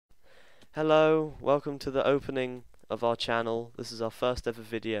Hello, welcome to the opening of our channel. This is our first ever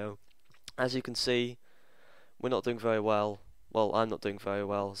video. As you can see, we're not doing very well. Well, I'm not doing very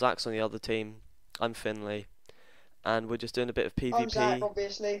well. Zach's on the other team. I'm Finley. And we're just doing a bit of PvP. I'm Zach,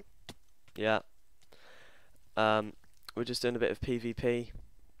 obviously. Yeah. We're just doing a bit of PvP.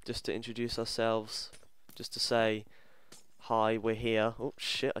 Just to introduce ourselves. Just to say, hi, we're here. Oh,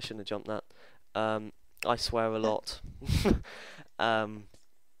 shit, I shouldn't have jumped that. I swear a lot.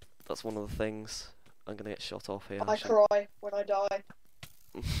 That's one of the things. I'm gonna get shot off here. I cry when I die.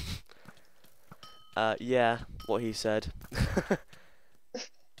 Yeah, what he said.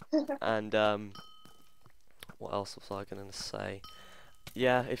 And what else was I gonna say?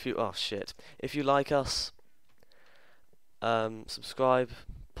 Yeah, if you if you like us, subscribe,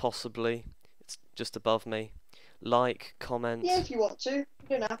 possibly. It's just above me. Like, comment. Yeah, if you want to. You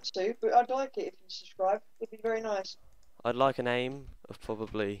don't have to, but I'd like it if you subscribe. It'd be very nice. I'd like an aim of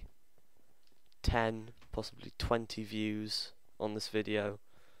probably 10, possibly 20 views on this video.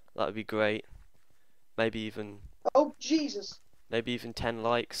 That would be great. Maybe even... Oh, Jesus! Maybe even 10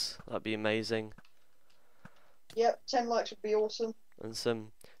 likes. That'd be amazing. Yep, 10 likes would be awesome. And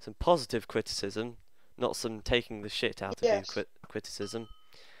some positive criticism, not some taking the shit out of you criticism.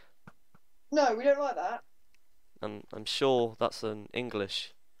 No, we don't like that. And I'm sure that's an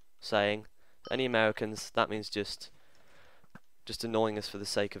English saying. Any Americans, that means just annoying us for the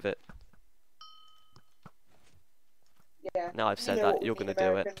sake of it. Yeah. Now I've said that, you're going to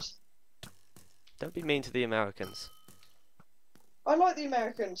do it. Don't be mean to the Americans. I like the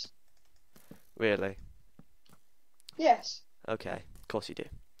Americans. Really? Yes. Okay, of course you do.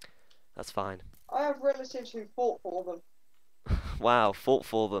 That's fine. I have relatives who fought for them. Wow, fought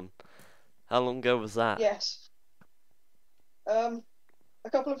for them. How long ago was that? Yes. A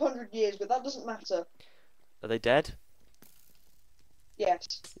couple of 100 years, but that doesn't matter. Are they dead?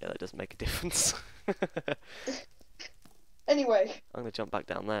 Yes. Yeah, that doesn't make a difference. Anyway. I'm going to jump back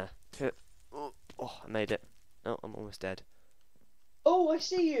down there. Oh, I made it. Oh, I'm almost dead. Oh, I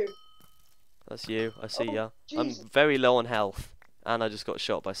see you. That's you. I see ya. Geez. I'm very low on health, and I just got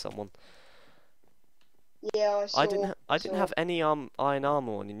shot by someone. Yeah, I saw. I didn't have any iron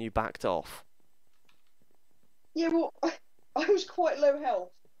armor on, and you backed off. Yeah, well, I was quite low health.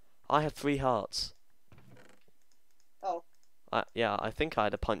 I had 3 hearts. Oh. Yeah, I think I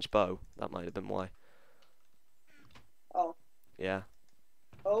had a punch bow. That might have been why. Oh. Yeah.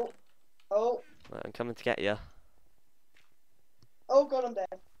 Oh. Right, I'm coming to get you. Oh God, I'm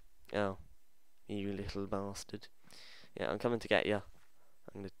dead. Oh, you little bastard. Yeah, I'm coming to get you.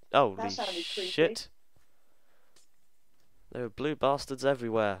 I'm gonna... Oh, holy shit! There are blue bastards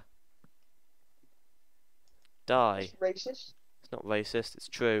everywhere. Die. It's racist. It's not racist. It's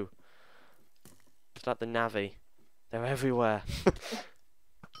true. It's like the Navy. They're everywhere.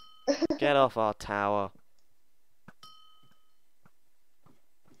 Get off our tower.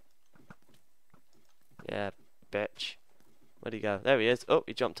 Yeah, bitch. Where'd he go? There he is. Oh,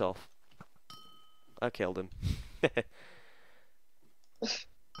 he jumped off. I killed him.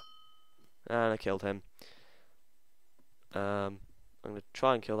 And I killed him. I'm gonna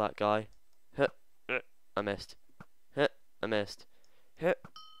try and kill that guy. I missed. I missed.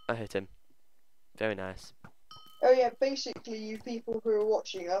 I hit him. Very nice. Oh yeah, basically you people who are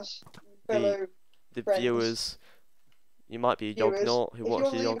watching us, fellow the friends, viewers, you might be a Yognaut who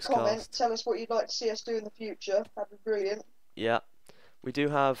watches the Yogscast. If you want to leave a comment, tell us what you'd like to see us do in the future. That'd be brilliant. Yeah, we do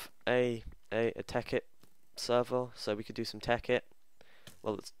have a Tekkit server, so we could do some Tekkit.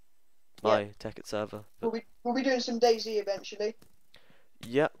 Well, it's my Tekkit server. We'll be doing some DayZ eventually.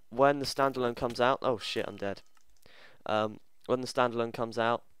 Yeah, when the standalone comes out. Oh shit, I'm dead. When the standalone comes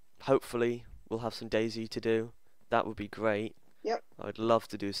out, hopefully we'll have some DayZ to do. That would be great. Yep. I'd love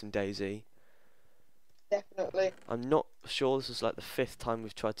to do some DayZ. Definitely. I'm not sure, this is like the 5th time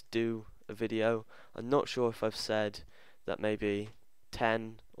we've tried to do a video. I'm not sure if I've said that maybe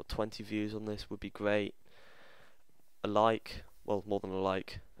 10 or 20 views on this would be great. A like, well, more than a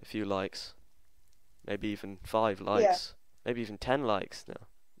like, a few likes. Maybe even 5 likes. Yeah. Maybe even 10 likes.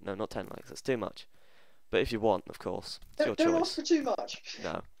 No, not 10 likes, that's too much. But if you want, of course, it's your choice. Don't ask for too much.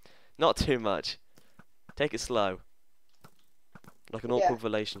 No, not too much. Take it slow. Like an awkward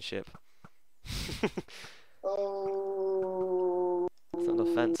relationship. Oh. It's not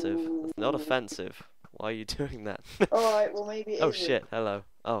offensive. It's not offensive. Why are you doing that? Alright, well maybe it Oh isn't. shit, hello.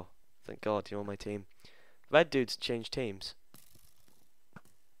 Oh, thank God you're on my team. Red dude's changed teams.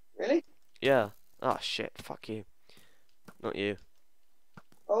 Really? Yeah. Oh shit, fuck you. Not you.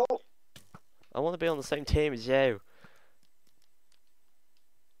 Oh. I want to be on the same team as you.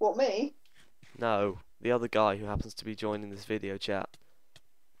 What, me? No, the other guy who happens to be joining this video chat.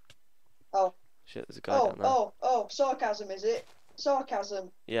 Shit, there's a guy down there. Oh, sarcasm, is it? Sarcasm,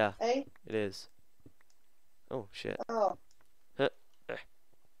 Yeah, eh? it is. Oh, shit. Oh,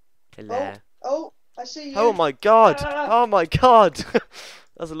 Hello. oh, I see you. Oh my god! Ah! Oh my god!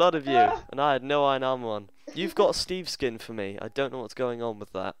 There's a lot of you, Ah! and I had no iron armor on. You've got Steve skin for me. I don't know what's going on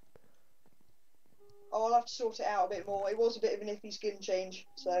with that. Oh, I'll have to sort it out a bit more. It was a bit of an iffy skin change,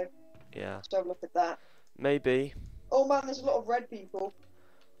 so Yeah. let's have a look at that. Maybe. Oh man, there's a lot of red people.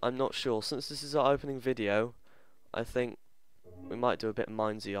 I'm not sure. Since this is our opening video, I think we might do a bit of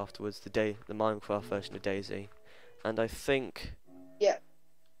Mindsy afterwards, the Minecraft version of Daisy. And I think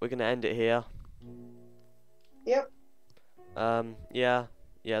we're gonna end it here. Yep.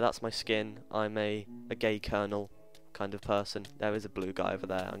 Yeah, that's my skin. I'm a gay colonel kind of person. There is a blue guy over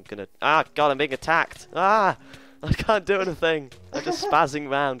there. God, I'm being attacked. I can't do anything. I'm just spazzing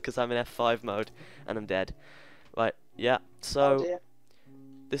around because I'm in F5 mode and I'm dead. Right, yeah, so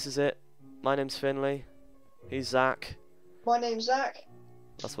this is it. My name's Finley. He's Zach. My name's Zach.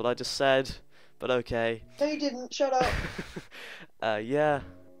 That's what I just said, but okay. No, you didn't. Shut up. Yeah,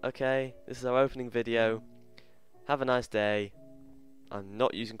 okay. This is our opening video. Have a nice day. I'm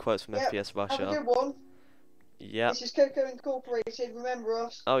not using quotes from FPS Russia. Have a good one. Yeah. This is CocoaIncorporated. Remember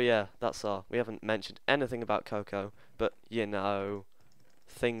us. Oh yeah, that's all. We haven't mentioned anything about Coco, but you know,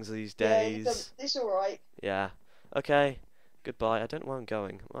 things these days. Yeah, it's alright. Yeah. Okay. Goodbye. I don't know where I'm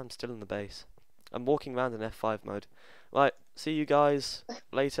going. I'm still in the base. I'm walking around in F5 mode. Right. See you guys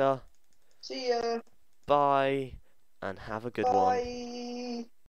later. See ya. Bye. And have a good one. Bye.